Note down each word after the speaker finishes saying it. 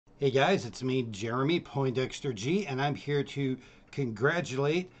Hey guys, it's me, Jeremy Poindexter G, and I'm here to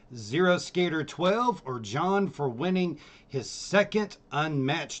congratulate zeroskatr12 or John for winning his second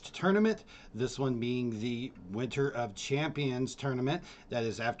Unmatched tournament. This one being the Winter of Champions tournament, that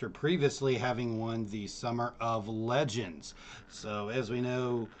is after previously having won the Summer of Legends. So as we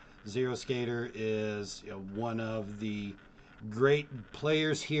know, Zeroskatr is one of the great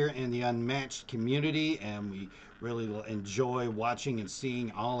players here in the Unmatched community, and we really enjoy watching and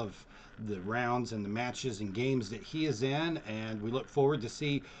seeing all of the rounds and the matches and games that he is in, and we look forward to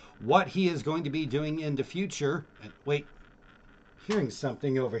see what he is going to be doing in the future. And wait, hearing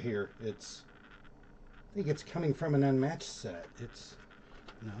something over here. I think it's coming from an Unmatched set.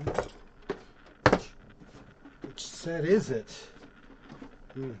 No. Which set is it?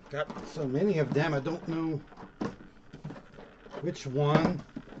 Got so many of them, I don't know which one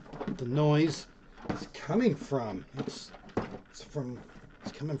the noise is coming from. It's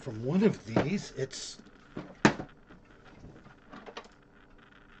coming from one of these. I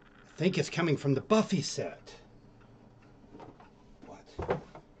think it's coming from the Buffy set. What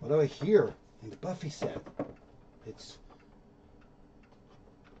do I hear in the Buffy set?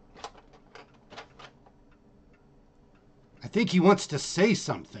 I think he wants to say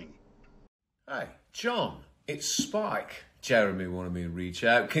something. Hey, John, it's Spike. Jeremy wanted me to reach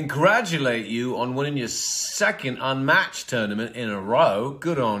out, congratulate you on winning your second Unmatched tournament in a row.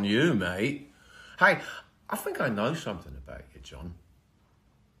 Good on you, mate. Hey, I think I know something about you, John.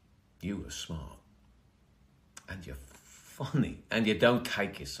 You are smart. And you're funny. And you don't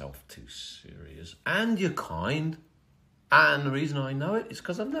take yourself too serious. And you're kind. And the reason I know it is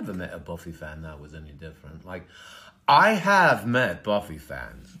because I've never met a Buffy fan that was any different. Like, I have met Buffy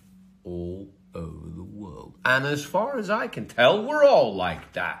fans all over the world. And as far as I can tell, we're all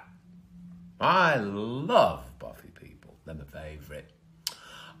like that. I love Buffy people. They're my favourite.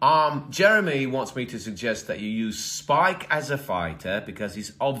 Jeremy wants me to suggest that you use Spike as a fighter because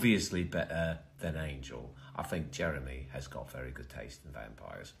he's obviously better than Angel. I think Jeremy has got very good taste in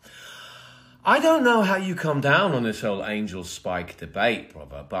vampires. I don't know how you come down on this whole Angel-Spike debate,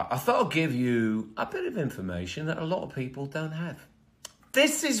 brother, but I thought I'd give you a bit of information that a lot of people don't have.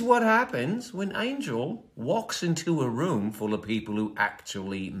 This is what happens when Angel walks into a room full of people who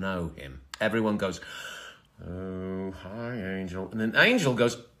actually know him. Everyone goes, "Oh, hi, Angel." And then Angel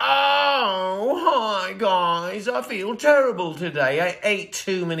goes, "Oh, hi, guys. I feel terrible today. I ate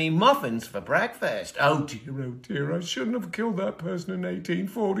too many muffins for breakfast. Oh, dear, I shouldn't have killed that person in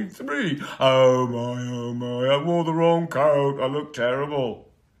 1843. Oh, my, I wore the wrong coat. I look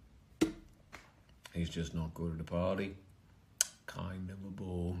terrible." He's just not good at a party. Kind of a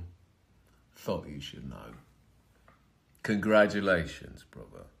bore. Thought you should know. Congratulations,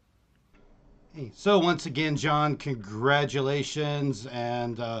 brother. Hey, so once again, John, congratulations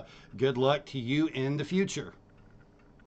and good luck to you in the future.